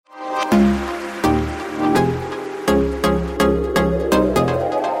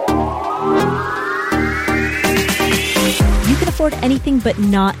anything but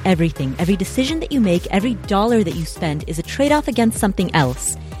not everything. Every decision that you make, every dollar that you spend is a trade-off against something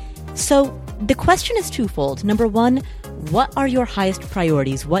else. So the question is twofold. Number one, what are your highest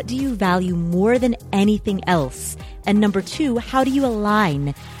priorities? What do you value more than anything else? And number two, how do you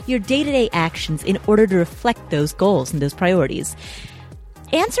align your day-to-day actions in order to reflect those goals and those priorities?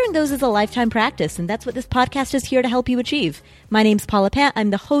 Answering those is a lifetime practice, and that's what this podcast is here to help you achieve. My name's Paula Pant. I'm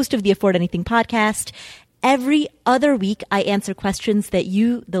the host of the Afford Anything podcast. Every other week, I answer questions that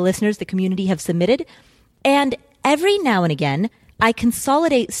you, the listeners, the community, have submitted. And every now and again, I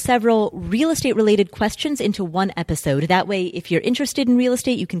consolidate several real estate-related questions into one episode. That way, if you're interested in real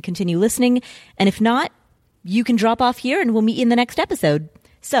estate, you can continue listening. And if not, you can drop off here and we'll meet you in the next episode.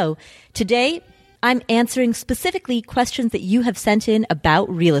 So today, I'm answering specifically questions that you have sent in about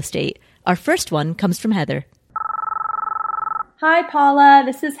real estate. Our first one comes from Heather. Hi, Paula.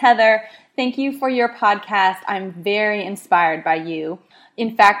 This is Heather. Thank you for your podcast. I'm very inspired by you.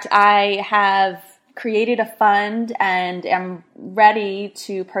 In fact, I have created a fund and am ready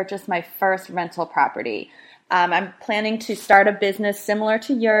to purchase my first rental property. I'm planning to start a business similar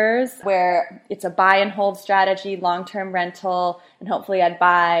to yours, where it's a buy and hold strategy, long-term rental, and hopefully I'd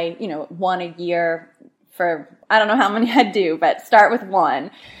buy, one a year for, I don't know how many I'd do, but start with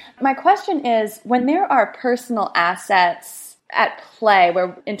one. My question is, when there are personal assets at play,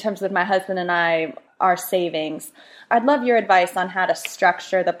 where in terms of my husband and I, our savings, I'd love your advice on how to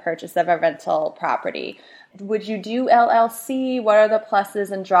structure the purchase of a rental property. Would you do LLC? What are the pluses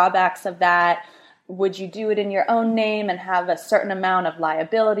and drawbacks of that? Would you do it in your own name and have a certain amount of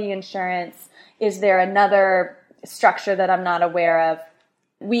liability insurance? Is there another structure that I'm not aware of?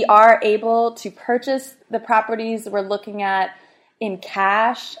 We are able to purchase the properties we're looking at in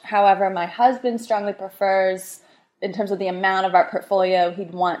cash. However, my husband strongly prefers, in terms of the amount of our portfolio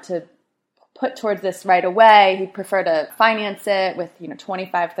he'd want to put towards this right away, he'd prefer to finance it with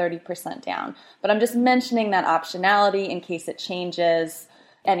 25, 30% down. But I'm just mentioning that optionality in case it changes.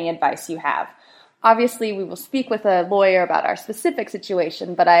 Any advice you have? Obviously, we will speak with a lawyer about our specific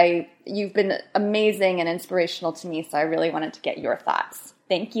situation, but you've been amazing and inspirational to me, so I really wanted to get your thoughts.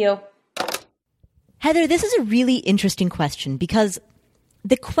 Thank you. Heather, this is a really interesting question because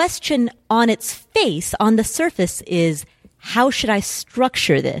the question on its face, on the surface, is how should I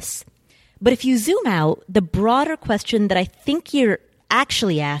structure this? But if you zoom out, the broader question that I think you're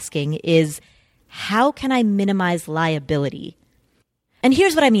actually asking is, how can I minimize liability? And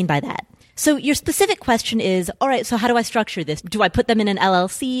here's what I mean by that. So your specific question is, all right, so how do I structure this? Do I put them in an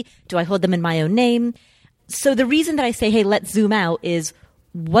LLC? Do I hold them in my own name? So the reason that I say, hey, let's zoom out is,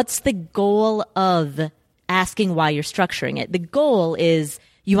 what's the goal of asking why you're structuring it? The goal is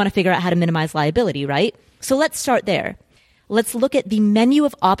you want to figure out how to minimize liability, right? So let's start there. Let's look at the menu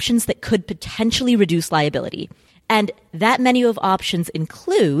of options that could potentially reduce liability. And that menu of options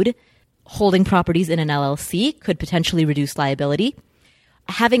include holding properties in an LLC could potentially reduce liability.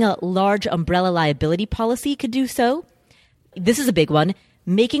 Having a large umbrella liability policy could do so. This is a big one.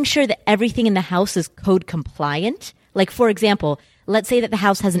 Making sure that everything in the house is code compliant. Like, for example, let's say that the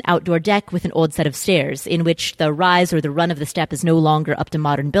house has an outdoor deck with an old set of stairs in which the rise or the run of the step is no longer up to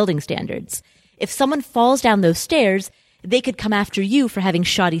modern building standards. If someone falls down those stairs, they could come after you for having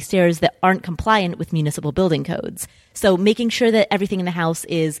shoddy stairs that aren't compliant with municipal building codes. So making sure that everything in the house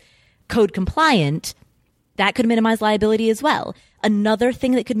is code compliant, that could minimize liability as well. Another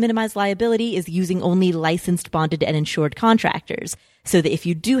thing that could minimize liability is using only licensed, bonded, and insured contractors, so that if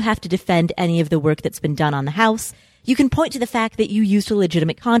you do have to defend any of the work that's been done on the house, you can point to the fact that you used a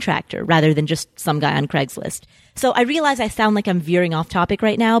legitimate contractor rather than just some guy on Craigslist. So I realize I sound like I'm veering off topic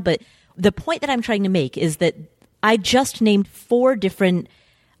right now, but the point that I'm trying to make is that I just named 4 different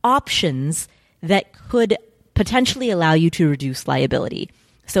options that could potentially allow you to reduce liability.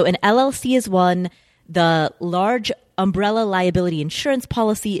 So an LLC is one. The large umbrella liability insurance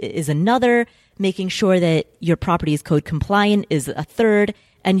policy is another. Making sure that your property is code compliant is a third.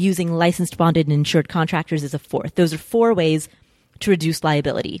 And using licensed, bonded, and insured contractors is a fourth. Those are 4 ways to reduce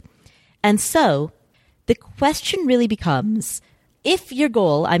liability. And so the question really becomes, if your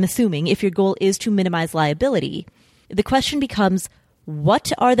goal is to minimize liability, the question becomes,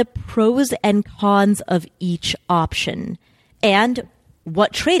 what are the pros and cons of each option? And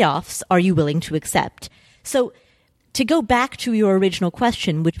what trade-offs are you willing to accept? So to go back to your original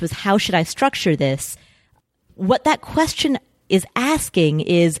question, which was how should I structure this? What that question is asking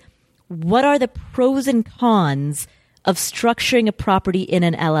is, what are the pros and cons of structuring a property in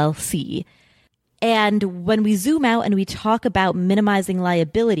an LLC? And when we zoom out and we talk about minimizing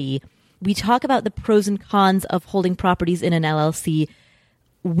liability, we talk about the pros and cons of holding properties in an LLC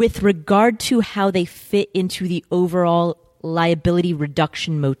with regard to how they fit into the overall liability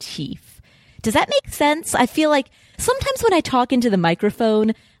reduction motif. Does that make sense? I feel like sometimes when I talk into the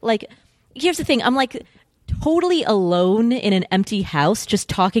microphone, like, here's the thing, I'm like totally alone in an empty house just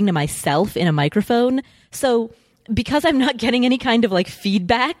talking to myself in a microphone. So because I'm not getting any kind of like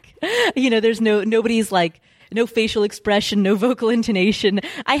feedback, there's nobody's like, no facial expression, no vocal intonation.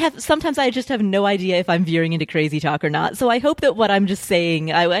 Sometimes I just have no idea if I'm veering into crazy talk or not. So I hope that what I'm just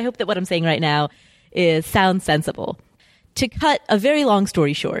saying, I hope that what I'm saying right now sounds sensible. To cut a very long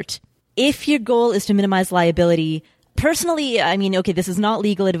story short, if your goal is to minimize liability, personally, I mean, okay, this is not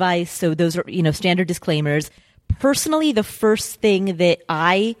legal advice, so those are, standard disclaimers. Personally, the first thing that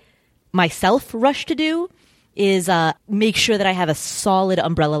I myself rush to do is make sure that I have a solid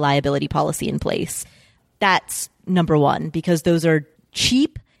umbrella liability policy in place. That's number one, because those are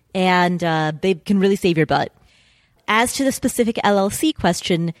cheap and they can really save your butt. As to the specific LLC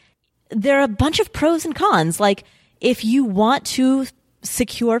question, there are a bunch of pros and cons. Like, if you want to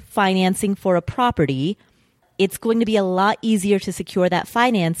secure financing for a property, it's going to be a lot easier to secure that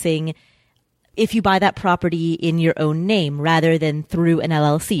financing if you buy that property in your own name rather than through an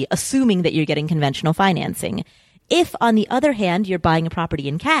LLC, assuming that you're getting conventional financing. If, on the other hand, you're buying a property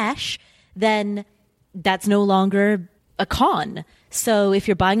in cash, then that's no longer a con. So if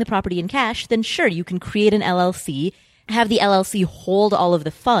you're buying the property in cash, then sure, you can create an LLC, have the LLC hold all of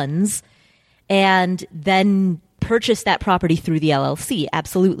the funds, and then purchase that property through the LLC.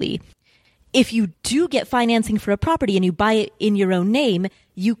 Absolutely. If you do get financing for a property and you buy it in your own name,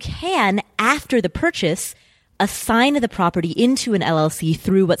 you can, after the purchase, assign the property into an LLC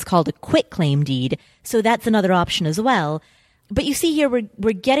through what's called a quitclaim deed. So that's another option as well. But you see here,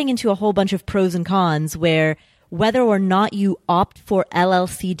 we're getting into a whole bunch of pros and cons where whether or not you opt for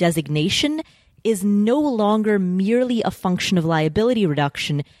LLC designation is no longer merely a function of liability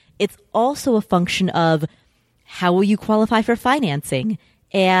reduction. It's also a function of how will you qualify for financing?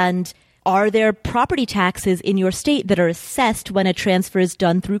 And are there property taxes in your state that are assessed when a transfer is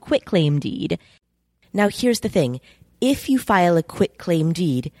done through quitclaim deed? Now, here's the thing. If you file a quitclaim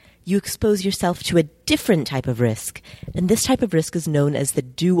deed, you expose yourself to a different type of risk, and this type of risk is known as the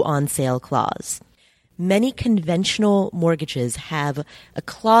due on sale clause. Many conventional mortgages have a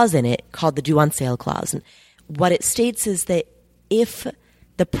clause in it called the due on sale clause. And what it states is that if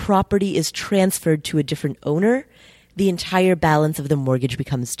the property is transferred to a different owner, the entire balance of the mortgage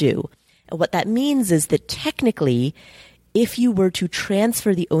becomes due. And what that means is that technically, if you were to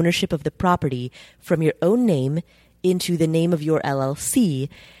transfer the ownership of the property from your own name into the name of your LLC,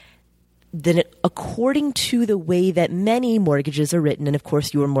 then according to the way that many mortgages are written, and of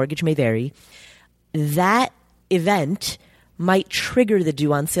course your mortgage may vary, that event might trigger the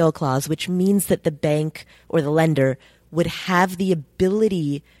due on sale clause, which means that the bank or the lender would have the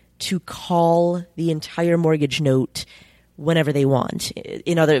ability to call the entire mortgage note whenever they want.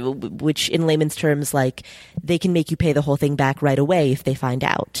 Which in layman's terms, like, they can make you pay the whole thing back right away if they find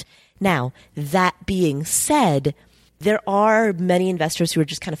out. Now, that being said, there are many investors who are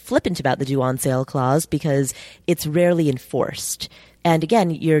just kind of flippant about the due on sale clause because it's rarely enforced. And again,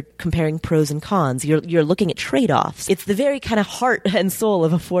 you're comparing pros and cons. You're looking at trade-offs. It's the very kind of heart and soul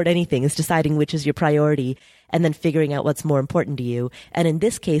of Afford Anything, is deciding which is your priority and then figuring out what's more important to you. And in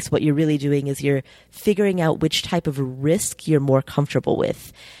this case, what you're really doing is you're figuring out which type of risk you're more comfortable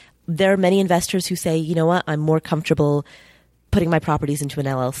with. There are many investors who say, you know what, I'm more comfortable putting my properties into an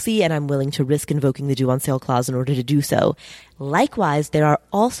LLC, and I'm willing to risk invoking the due on sale clause in order to do so. Likewise, there are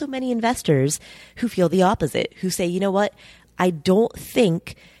also many investors who feel the opposite, who say, you know what, I don't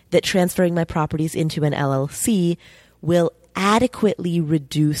think that transferring my properties into an LLC will adequately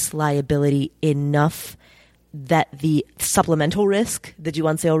reduce liability enough that the supplemental risk, the due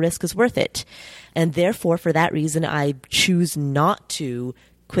on sale risk, is worth it. And therefore, for that reason, I choose not to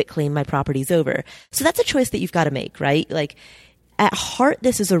quitclaim my properties over. So that's a choice that you've got to make, right? Like, at heart,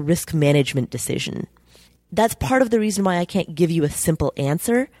 this is a risk management decision. That's part of the reason why I can't give you a simple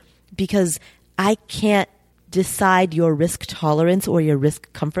answer, because I can't decide your risk tolerance or your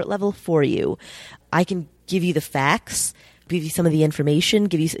risk comfort level for you. I can give you the facts, give you some of the information,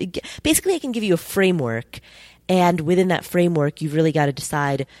 basically I can give you a framework, and within that framework, you've really got to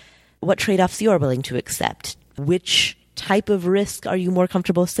decide what trade-offs you're willing to accept. Which type of risk are you more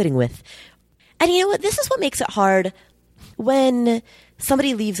comfortable sitting with? And you know what? This is what makes it hard when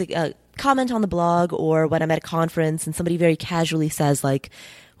somebody leaves a comment on the blog, or when I'm at a conference and somebody very casually says, like,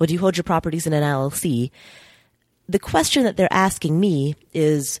 well, do you hold your properties in an LLC? The question that they're asking me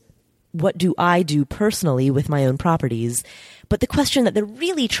is, what do I do personally with my own properties? But the question that they're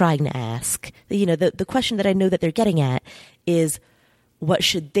really trying to ask, the question that I know that they're getting at is, what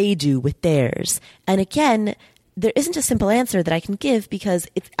should they do with theirs? And again, there isn't a simple answer that I can give because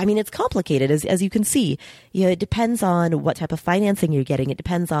it's complicated as you can see. It depends on what type of financing you're getting. It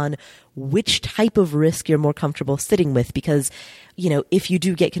depends on which type of risk you're more comfortable sitting with because, if you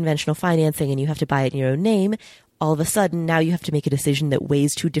do get conventional financing and you have to buy it in your own name, all of a sudden now you have to make a decision that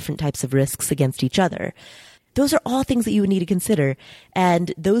weighs two different types of risks against each other. Those are all things that you would need to consider,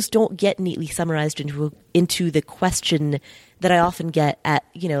 and those don't get neatly summarized into the question that I often get at,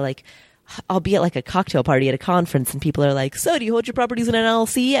 I'll be at like a cocktail party at a conference and people are like, so do you hold your properties in an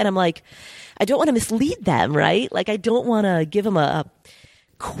LLC? And I'm like, I don't want to mislead them, right? Like I don't want to give them a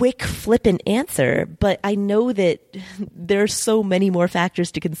quick flippant answer, but I know that there's so many more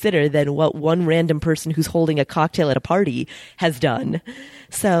factors to consider than what one random person who's holding a cocktail at a party has done.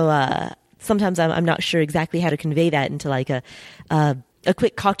 So, sometimes I'm not sure exactly how to convey that into like a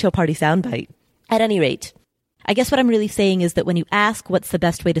quick cocktail party soundbite. At any rate, I guess what I'm really saying is that when you ask what's the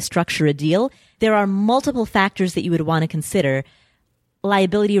best way to structure a deal, there are multiple factors that you would want to consider,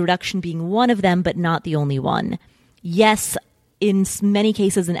 liability reduction being one of them, but not the only one. Yes, in many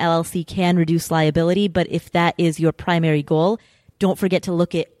cases, an LLC can reduce liability, but if that is your primary goal, don't forget to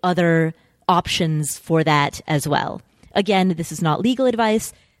look at other options for that as well. Again, this is not legal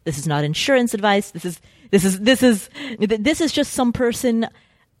advice. This is not insurance advice. This is just some person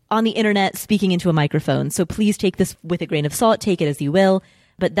on the internet speaking into a microphone. So please take this with a grain of salt, take it as you will.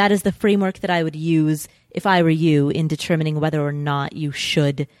 But that is the framework that I would use if I were you in determining whether or not you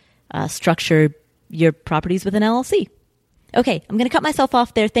should structure your properties with an LLC. Okay, I'm going to cut myself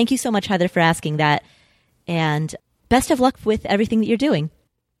off there. Thank you so much, Heather, for asking that. And best of luck with everything that you're doing.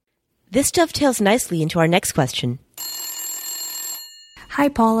 This dovetails nicely into our next question. Hi,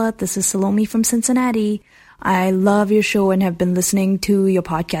 Paula. This is Salome from Cincinnati. I love your show and have been listening to your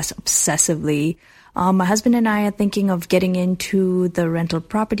podcast obsessively. My husband and I are thinking of getting into the rental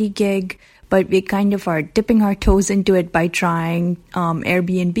property gig, but we kind of are dipping our toes into it by trying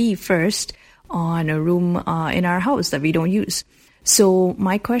Airbnb first on a room in our house that we don't use. So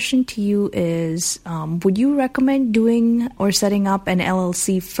my question to you is, would you recommend doing or setting up an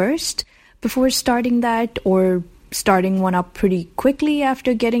LLC first before starting that, or starting one up pretty quickly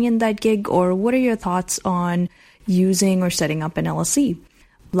after getting in that gig? Or what are your thoughts on using or setting up an LLC?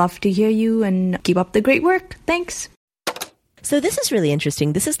 Love to hear you and keep up the great work. Thanks. So this is really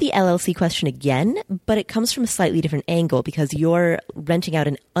interesting. This is the LLC question again, but it comes from a slightly different angle because you're renting out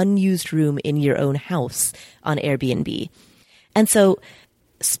an unused room in your own house on Airbnb. And so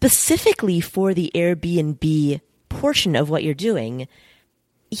specifically for the Airbnb portion of what you're doing,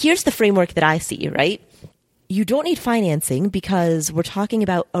 here's the framework that I see, right? You don't need financing because we're talking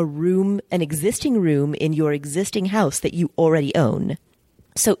about an existing room in your existing house that you already own.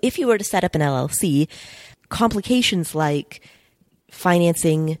 So if you were to set up an LLC, complications like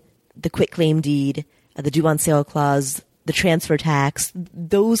financing, the quitclaim deed, the due on sale clause, the transfer tax,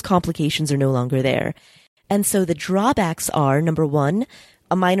 those complications are no longer there. And so the drawbacks are, number one,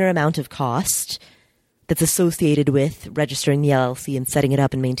 a minor amount of cost that's associated with registering the LLC and setting it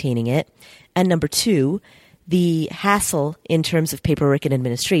up and maintaining it. And number two, the hassle in terms of paperwork and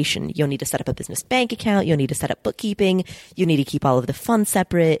administration. You'll need to set up a business bank account. You'll need to set up bookkeeping. You need to keep all of the funds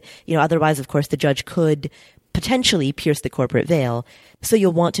separate. Otherwise, of course, the judge could potentially pierce the corporate veil. So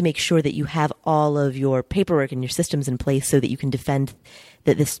you'll want to make sure that you have all of your paperwork and your systems in place so that you can defend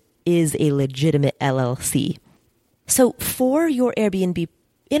that this is a legitimate LLC. So for your Airbnb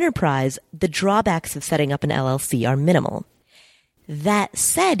enterprise, the drawbacks of setting up an LLC are minimal. That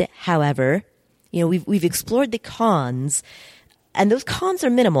said, however, we've explored the cons, and those cons are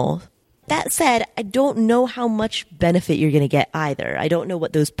minimal. That said, I don't know how much benefit you're going to get either. I don't know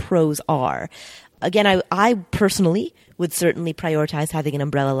what those pros are. Again, I personally would certainly prioritize having an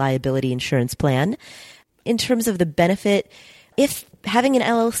umbrella liability insurance plan. In terms of the benefit, if having an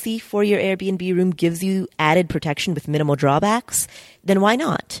LLC for your Airbnb room gives you added protection with minimal drawbacks, then why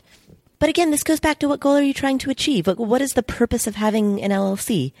not? But again, this goes back to what goal are you trying to achieve? What is the purpose of having an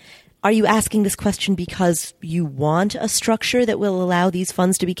LLC? Are you asking this question because you want a structure that will allow these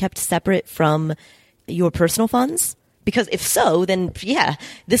funds to be kept separate from your personal funds? Because if so, then yeah,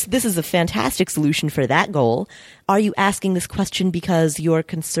 this is a fantastic solution for that goal. Are you asking this question because you're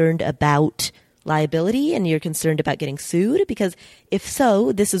concerned about liability and you're concerned about getting sued? Because if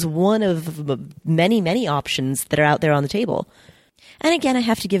so, this is one of many, many options that are out there on the table. And again, I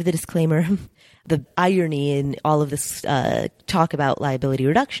have to give the disclaimer, the irony in all of this talk about liability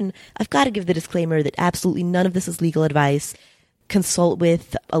reduction. I've got to give the disclaimer that absolutely none of this is legal advice. Consult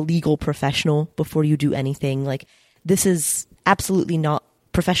with a legal professional before you do anything. This is absolutely not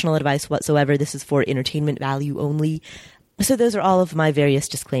professional advice whatsoever. This is for entertainment value only. So those are all of my various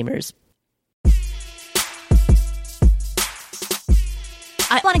disclaimers.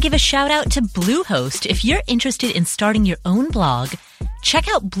 I want to give a shout out to Bluehost. If you're interested in starting your own blog, check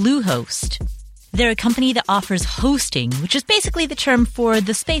out Bluehost. They're a company that offers hosting, which is basically the term for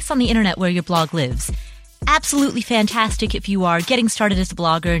the space on the internet where your blog lives. Absolutely fantastic if you are getting started as a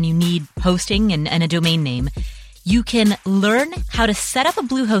blogger and you need hosting and a domain name. You can learn how to set up a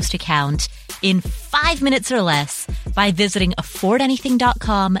Bluehost account in 5 minutes or less by visiting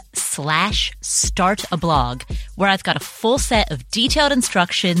affordanything.com/startablog, where I've got a full set of detailed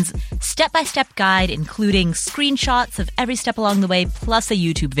instructions, step-by-step guide, including screenshots of every step along the way, plus a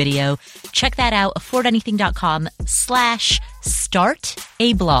YouTube video. Check that out,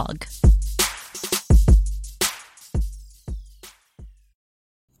 affordanything.com/startablog.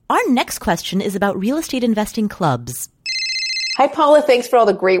 Our next question is about real estate investing clubs. Hi, Paula. Thanks for all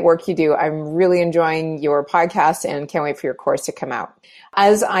the great work you do. I'm really enjoying your podcast and can't wait for your course to come out.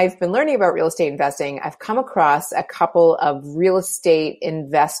 As I've been learning about real estate investing, I've come across a couple of real estate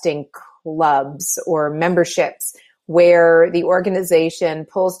investing clubs or memberships where the organization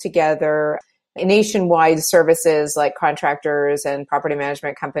pulls together nationwide services like contractors and property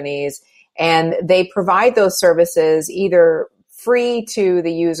management companies, and they provide those services either free to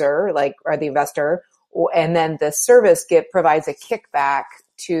the user, like, or the investor, and then the service provides a kickback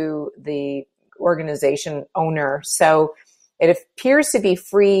to the organization owner. So it appears to be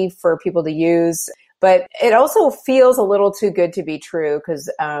free for people to use, but it also feels a little too good to be true because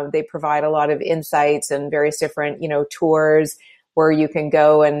they provide a lot of insights and various different, tours where you can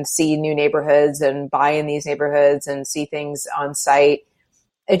go and see new neighborhoods and buy in these neighborhoods and see things on site.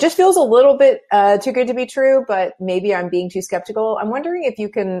 It just feels a little bit too good to be true, but maybe I'm being too skeptical. I'm wondering if you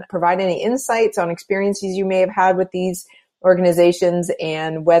can provide any insights on experiences you may have had with these organizations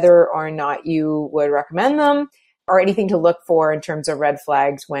and whether or not you would recommend them or anything to look for in terms of red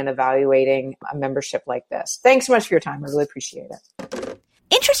flags when evaluating a membership like this. Thanks so much for your time. I really appreciate it.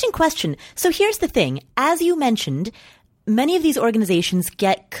 Interesting question. So here's the thing. As you mentioned, many of these organizations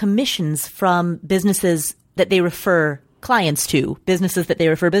get commissions from businesses that they refer clients to, businesses that they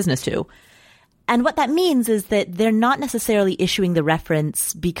refer business to. And what that means is that they're not necessarily issuing the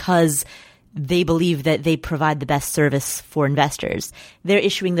reference because they believe that they provide the best service for investors. They're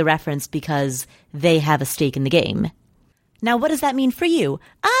issuing the reference because they have a stake in the game. Now, what does that mean for you?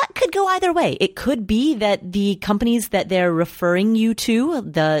 It could go either way. It could be that the companies that they're referring you to,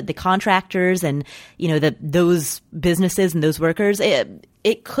 the contractors and, those businesses and those workers,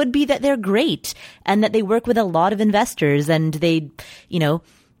 it could be that they're great and that they work with a lot of investors and they,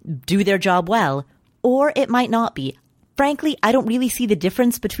 do their job well. Or it might not be. Frankly, I don't really see the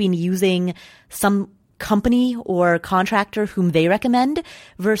difference between using some company or contractor whom they recommend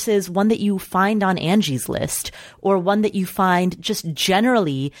versus one that you find on Angie's List or one that you find just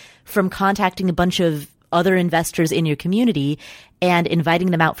generally from contacting a bunch of other investors in your community and inviting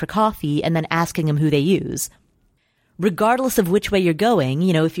them out for coffee and then asking them who they use. Regardless of which way you're going,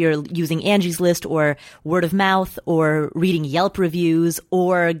 if you're using Angie's List or word of mouth or reading Yelp reviews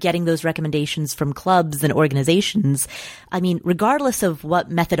or getting those recommendations from clubs and organizations, regardless of what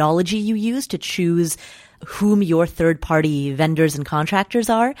methodology you use to choose whom your third-party vendors and contractors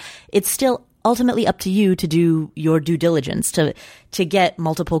are, it's still ultimately up to you to do your due diligence, to get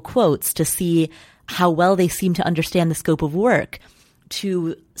multiple quotes, to see how well they seem to understand the scope of work,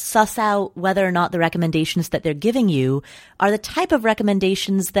 to suss out whether or not the recommendations that they're giving you are the type of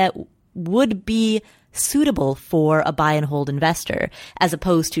recommendations that would be suitable for a buy and hold investor, as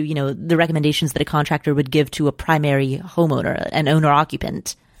opposed to, the recommendations that a contractor would give to a primary homeowner, an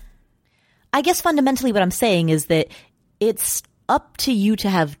owner-occupant. I guess fundamentally what I'm saying is that it's up to you to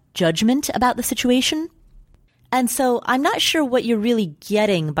have judgment about the situation. And so I'm not sure what you're really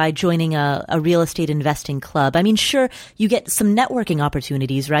getting by joining a real estate investing club. Sure, you get some networking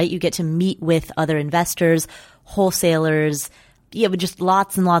opportunities, right? You get to meet with other investors, wholesalers, but just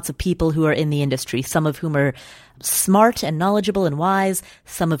lots and lots of people who are in the industry, some of whom are smart and knowledgeable and wise,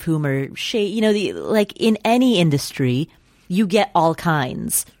 some of whom are like in any industry, you get all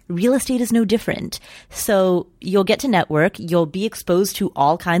kinds. Real estate is no different. So you'll get to network. You'll be exposed to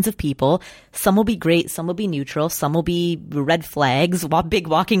all kinds of people. Some will be great. Some will be neutral. Some will be red flags, big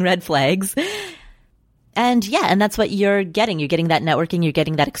walking red flags. And that's what you're getting. You're getting that networking. You're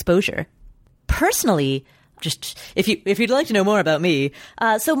getting that exposure. Personally, just if you'd like to know more about me,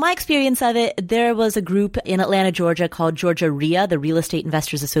 so my experience of it, there was a group in Atlanta, Georgia called Georgia REIA, the Real Estate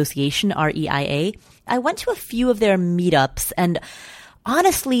Investors Association, REIA. I went to a few of their meetups, and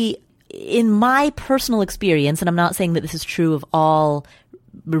honestly, in my personal experience, and I'm not saying that this is true of all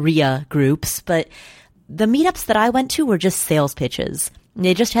REIA groups, but the meetups that I went to were just sales pitches.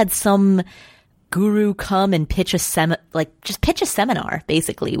 They just had some guru come and pitch pitch a seminar,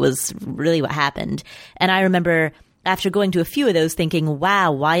 basically, was really what happened. And I remember after going to a few of those thinking,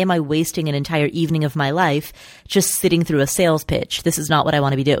 wow, why am I wasting an entire evening of my life just sitting through a sales pitch? This is not what I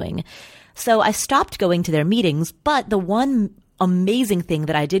want to be doing. So I stopped going to their meetings, but the one amazing thing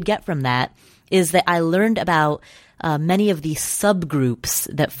that I did get from that is that I learned about many of the subgroups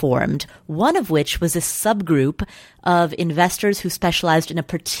that formed, one of which was a subgroup of investors who specialized in a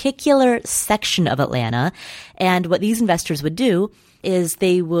particular section of Atlanta. And what these investors would do is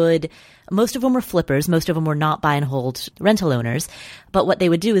most of them were flippers, most of them were not buy and hold rental owners. But what they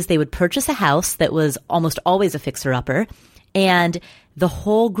would do is they would purchase a house that was almost always a fixer-upper, and the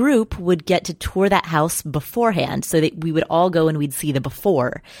whole group would get to tour that house beforehand so that we would all go and we'd see the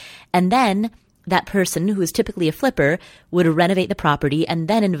before. And then that person, who is typically a flipper, would renovate the property and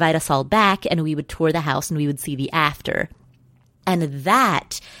then invite us all back, and we would tour the house and we would see the after. And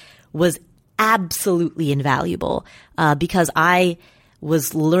that was absolutely invaluable because I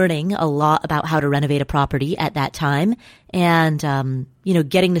was learning a lot about how to renovate a property at that time, and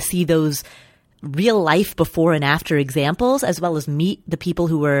getting to see those real life before and after examples, as well as meet the people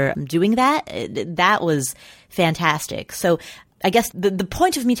who were doing that was fantastic. So I guess the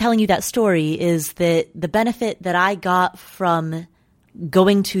point of me telling you that story is that the benefit that I got from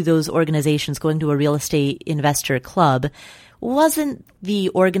going to those organizations, going to a real estate investor club, wasn't the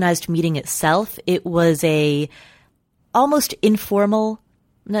organized meeting itself. It was a almost informal,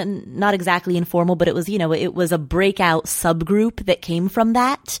 not exactly informal, but it was a breakout subgroup that came from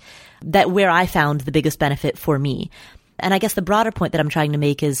that where I found the biggest benefit for me. And I guess the broader point that I'm trying to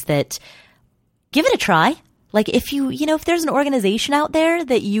make is that give it a try. Like if if there's an organization out there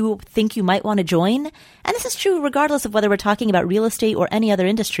that you think you might want to join, and this is true regardless of whether we're talking about real estate or any other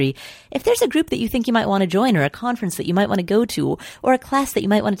industry, if there's a group that you think you might want to join, or a conference that you might want to go to, or a class that you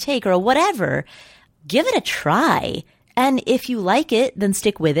might want to take, or whatever, give it a try. And if you like it, then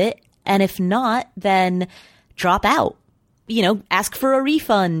stick with it. And if not, then drop out. Ask for a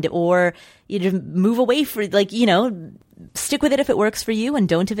refund, or move away stick with it if it works for you and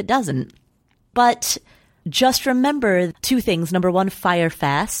don't if it doesn't. But just remember two things. Number one, fire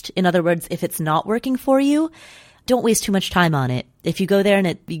fast. In other words, if it's not working for you, don't waste too much time on it. If you go there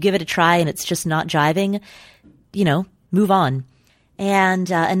and you give it a try and it's just not jiving, move on. And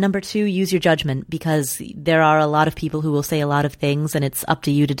number two, use your judgment, because there are a lot of people who will say a lot of things, and it's up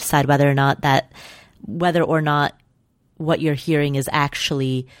to you to decide whether or not what you're hearing is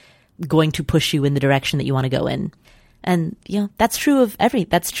actually going to push you in the direction that you want to go in. And, that's true of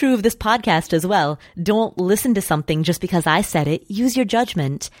this podcast as well. Don't listen to something just because I said it. Use your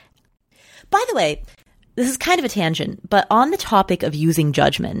judgment. By the way, this is kind of a tangent, but on the topic of using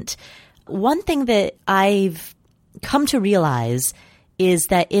judgment, one thing that I've come to realize is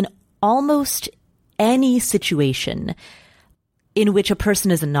that in almost any situation in which a person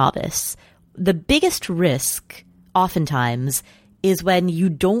is a novice, the biggest risk oftentimes is when you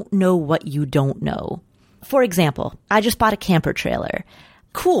don't know what you don't know. For example, I just bought a camper trailer.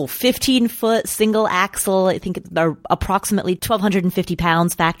 Cool, 15-foot single axle. I think they're approximately 1,250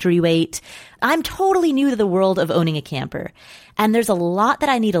 pounds factory weight. I'm totally new to the world of owning a camper, and there's a lot that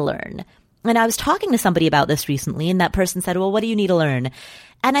I need to learn. And I was talking to somebody about this recently, and that person said, well, what do you need to learn?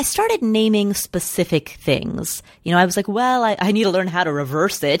 And I started naming specific things. I was like, well, I need to learn how to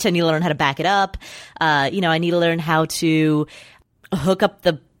reverse it. I need to learn how to back it up. I need to learn how to hook up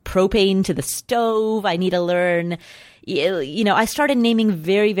the propane to the stove. I need to learn, I started naming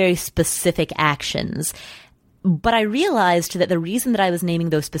very, very specific actions. But I realized that the reason that I was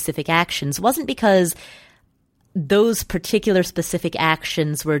naming those specific actions wasn't because those particular specific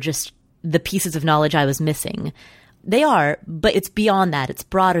actions were just the pieces of knowledge I was missing. They are, but it's beyond that. It's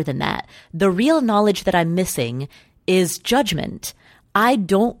broader than that. The real knowledge that I'm missing is judgment. I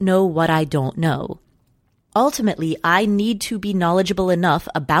don't know what I don't know. Ultimately, I need to be knowledgeable enough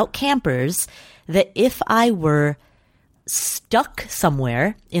about campers that if I were stuck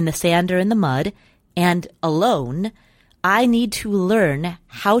somewhere in the sand or in the mud and alone, I need to learn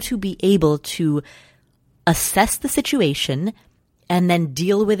how to be able to assess the situation and then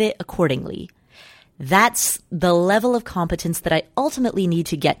deal with it accordingly. That's the level of competence that I ultimately need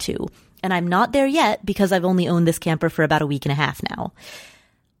to get to. And I'm not there yet because I've only owned this camper for about a week and a half now.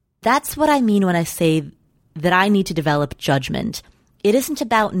 That's what I mean when I say that I need to develop judgment. It isn't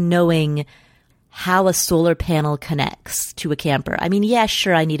about knowing how a solar panel connects to a camper. I mean, yeah,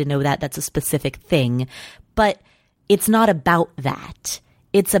 sure, I need to know that. That's a specific thing. But it's not about that.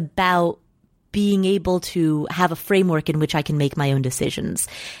 It's about being able to have a framework in which I can make my own decisions.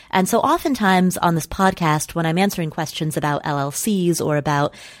 And so oftentimes on this podcast, when I'm answering questions about LLCs or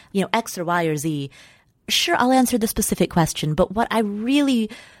about, X or Y or Z, sure, I'll answer the specific question. But what I really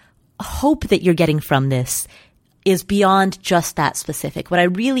hope that you're getting from this is beyond just that specific. What I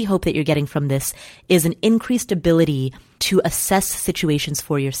really hope that you're getting from this is an increased ability to assess situations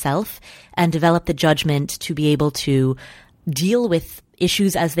for yourself and develop the judgment to be able to deal with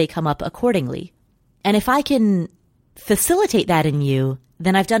issues as they come up accordingly. And if I can facilitate that in you,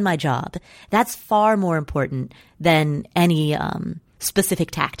 then I've done my job. That's far more important than any specific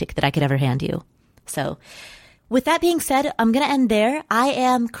tactic that I could ever hand you. So with that being said, I'm going to end there. I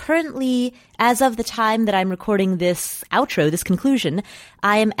am currently, as of the time that I'm recording this outro, this conclusion,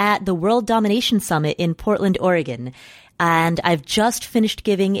 I am at the World Domination Summit in Portland, Oregon. And I've just finished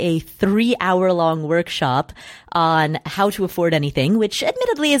giving a 3-hour-long workshop on how to afford anything, which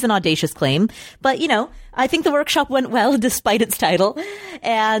admittedly is an audacious claim. But, I think the workshop went well despite its title.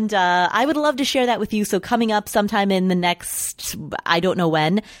 And I would love to share that with you. So coming up sometime in the next, I don't know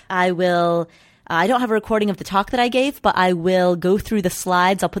when, I don't have a recording of the talk that I gave, but I will go through the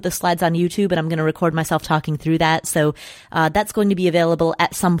slides. I'll put the slides on YouTube and I'm going to record myself talking through that. So that's going to be available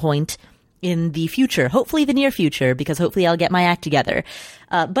at some point in the future, hopefully the near future, because hopefully I'll get my act together.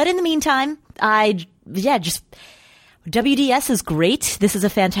 But in the meantime, WDS is great. This is a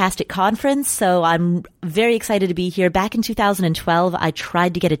fantastic conference, so I'm very excited to be here. Back in 2012, I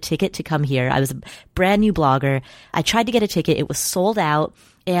tried to get a ticket to come here. I was a brand new blogger. I tried to get a ticket. It was sold out.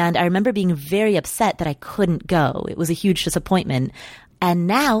 And I remember being very upset that I couldn't go. It was a huge disappointment. And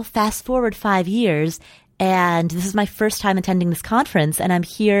now, fast forward 5 years, and this is my first time attending this conference, and I'm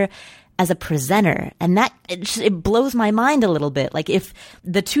here as a presenter. And that, it blows my mind a little bit. Like, if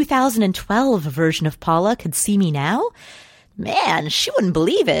the 2012 version of Paula could see me now, man, she wouldn't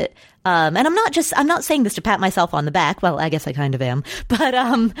believe it. And I'm not saying this to pat myself on the back. Well, I guess I kind of am. But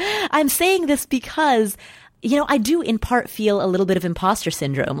I'm saying this because I do in part feel a little bit of imposter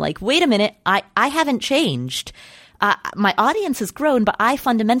syndrome. Like, wait a minute, I haven't changed. My audience has grown, but I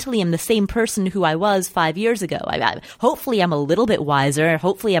fundamentally am the same person who I was 5 years ago. Hopefully I'm a little bit wiser.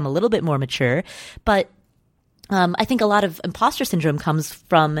 Hopefully I'm a little bit more mature. But I think a lot of imposter syndrome comes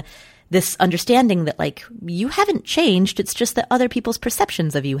from this understanding that, like, you haven't changed. It's just that other people's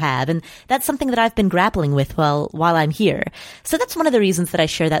perceptions of you have. And that's something that I've been grappling with while I'm here. So that's one of the reasons that I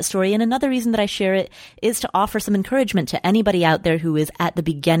share that story. And another reason that I share it is to offer some encouragement to anybody out there who is at the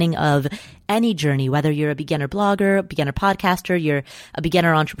beginning of any journey, whether you're a beginner blogger, beginner podcaster, you're a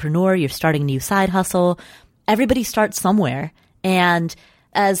beginner entrepreneur, you're starting a new side hustle. Everybody starts somewhere. And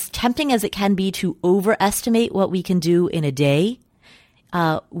as tempting as it can be to overestimate what we can do in a day,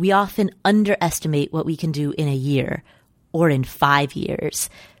 we often underestimate what we can do in a year or in 5 years.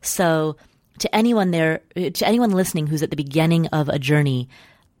 So to anyone listening who's at the beginning of a journey,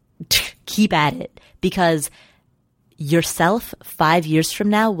 keep at it, because yourself 5 years from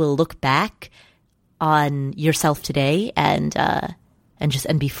now will look back on yourself today and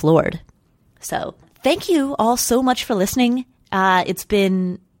be floored. So thank you all so much for listening. It's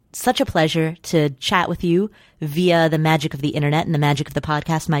been such a pleasure to chat with you via the magic of the internet and the magic of the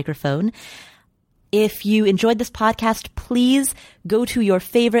podcast microphone. If you enjoyed this podcast, please go to your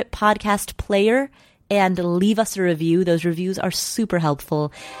favorite podcast player and leave us a review. Those reviews are super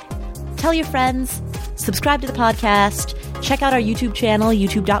helpful. Tell your friends, subscribe to the podcast, check out our YouTube channel,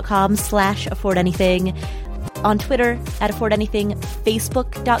 youtube.com/affordanything, on Twitter @affordanything,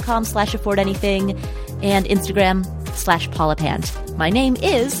 facebook.com/affordanything, and Instagram/Paula Pant. My name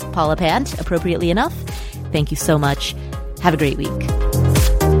is Paula Pant, appropriately enough. Thank you so much. Have a great week.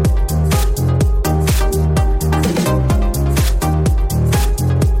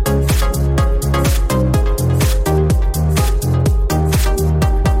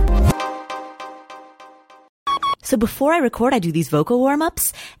 So before I record, I do these vocal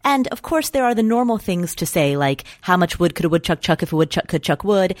warm-ups. And of course, there are the normal things to say, like, how much wood could a woodchuck chuck if a woodchuck could chuck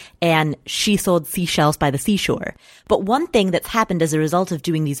wood? And she sold seashells by the seashore. But one thing that's happened as a result of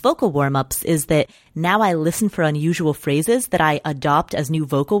doing these vocal warm-ups is that now I listen for unusual phrases that I adopt as new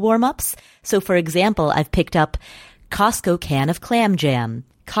vocal warm-ups. So for example, I've picked up Costco can of clam jam.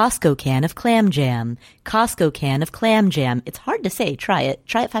 Costco can of clam jam. Costco can of clam jam. It's hard to say. Try it.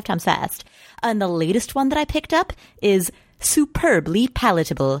 Try it 5 times fast. And the latest one that I picked up is superbly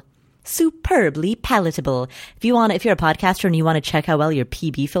palatable. Superbly palatable. If you're a podcaster and you want to check how well your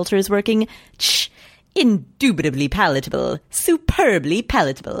PB filter is working, indubitably palatable. Superbly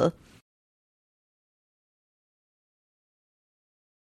palatable.